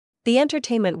The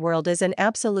entertainment world is in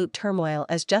absolute turmoil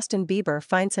as Justin Bieber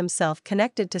finds himself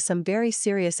connected to some very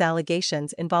serious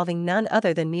allegations involving none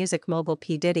other than music mogul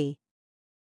P. Diddy.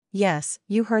 Yes,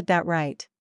 you heard that right.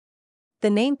 The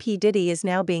name P. Diddy is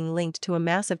now being linked to a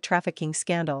massive trafficking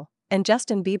scandal, and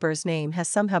Justin Bieber's name has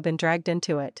somehow been dragged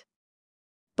into it.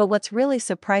 But what's really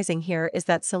surprising here is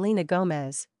that Selena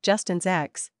Gomez, Justin's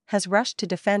ex, has rushed to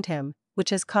defend him,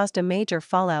 which has caused a major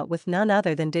fallout with none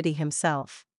other than Diddy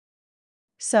himself.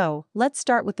 So, let's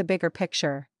start with the bigger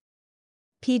picture.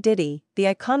 P. Diddy, the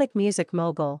iconic music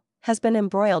mogul, has been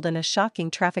embroiled in a shocking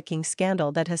trafficking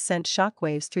scandal that has sent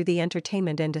shockwaves through the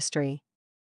entertainment industry.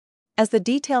 As the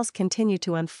details continue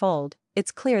to unfold,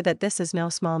 it's clear that this is no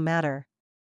small matter.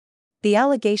 The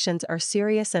allegations are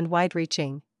serious and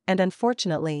wide-reaching, and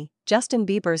unfortunately, Justin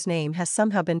Bieber's name has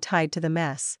somehow been tied to the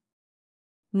mess.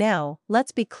 Now,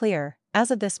 let's be clear,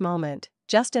 as of this moment,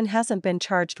 Justin hasn't been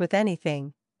charged with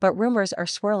anything, but rumors are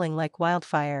swirling like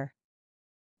wildfire.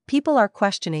 People are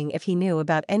questioning if he knew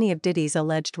about any of Diddy's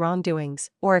alleged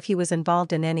wrongdoings, or if he was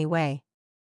involved in any way.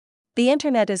 The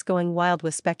internet is going wild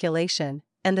with speculation,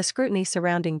 and the scrutiny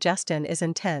surrounding Justin is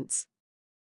intense.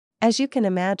 As you can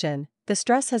imagine, the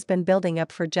stress has been building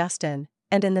up for Justin,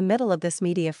 and in the middle of this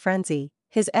media frenzy,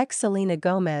 his ex Selena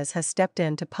Gomez has stepped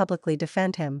in to publicly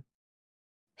defend him.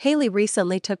 Hailey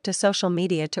recently took to social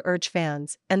media to urge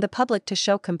fans and the public to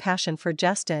show compassion for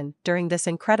Justin during this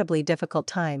incredibly difficult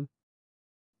time.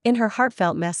 In her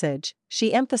heartfelt message,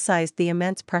 she emphasized the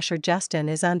immense pressure Justin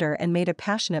is under and made a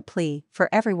passionate plea for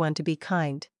everyone to be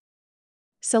kind.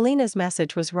 Selena's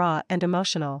message was raw and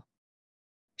emotional.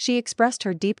 She expressed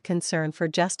her deep concern for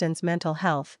Justin's mental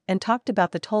health and talked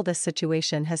about the toll this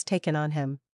situation has taken on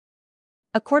him.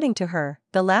 According to her,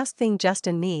 the last thing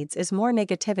Justin needs is more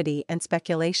negativity and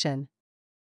speculation.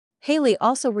 Hailey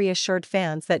also reassured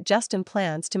fans that Justin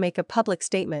plans to make a public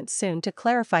statement soon to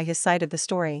clarify his side of the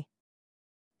story.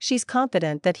 She's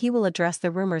confident that he will address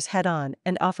the rumors head-on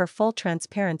and offer full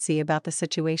transparency about the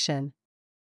situation.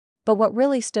 But what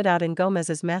really stood out in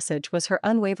Gomez's message was her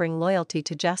unwavering loyalty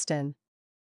to Justin.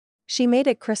 She made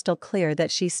it crystal clear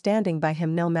that she's standing by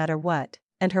him no matter what,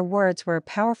 and her words were a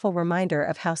powerful reminder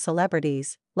of how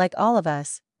celebrities, like all of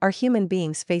us, are human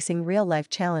beings facing real-life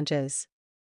challenges.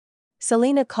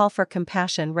 Selena's call for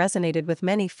compassion resonated with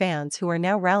many fans who are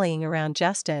now rallying around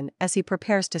Justin as he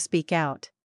prepares to speak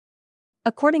out.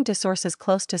 According to sources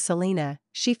close to Selena,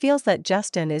 she feels that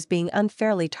Justin is being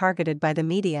unfairly targeted by the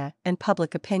media and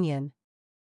public opinion.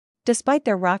 Despite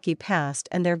their rocky past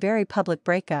and their very public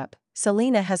breakup,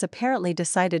 Selena has apparently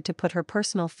decided to put her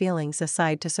personal feelings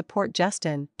aside to support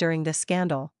Justin during this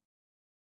scandal.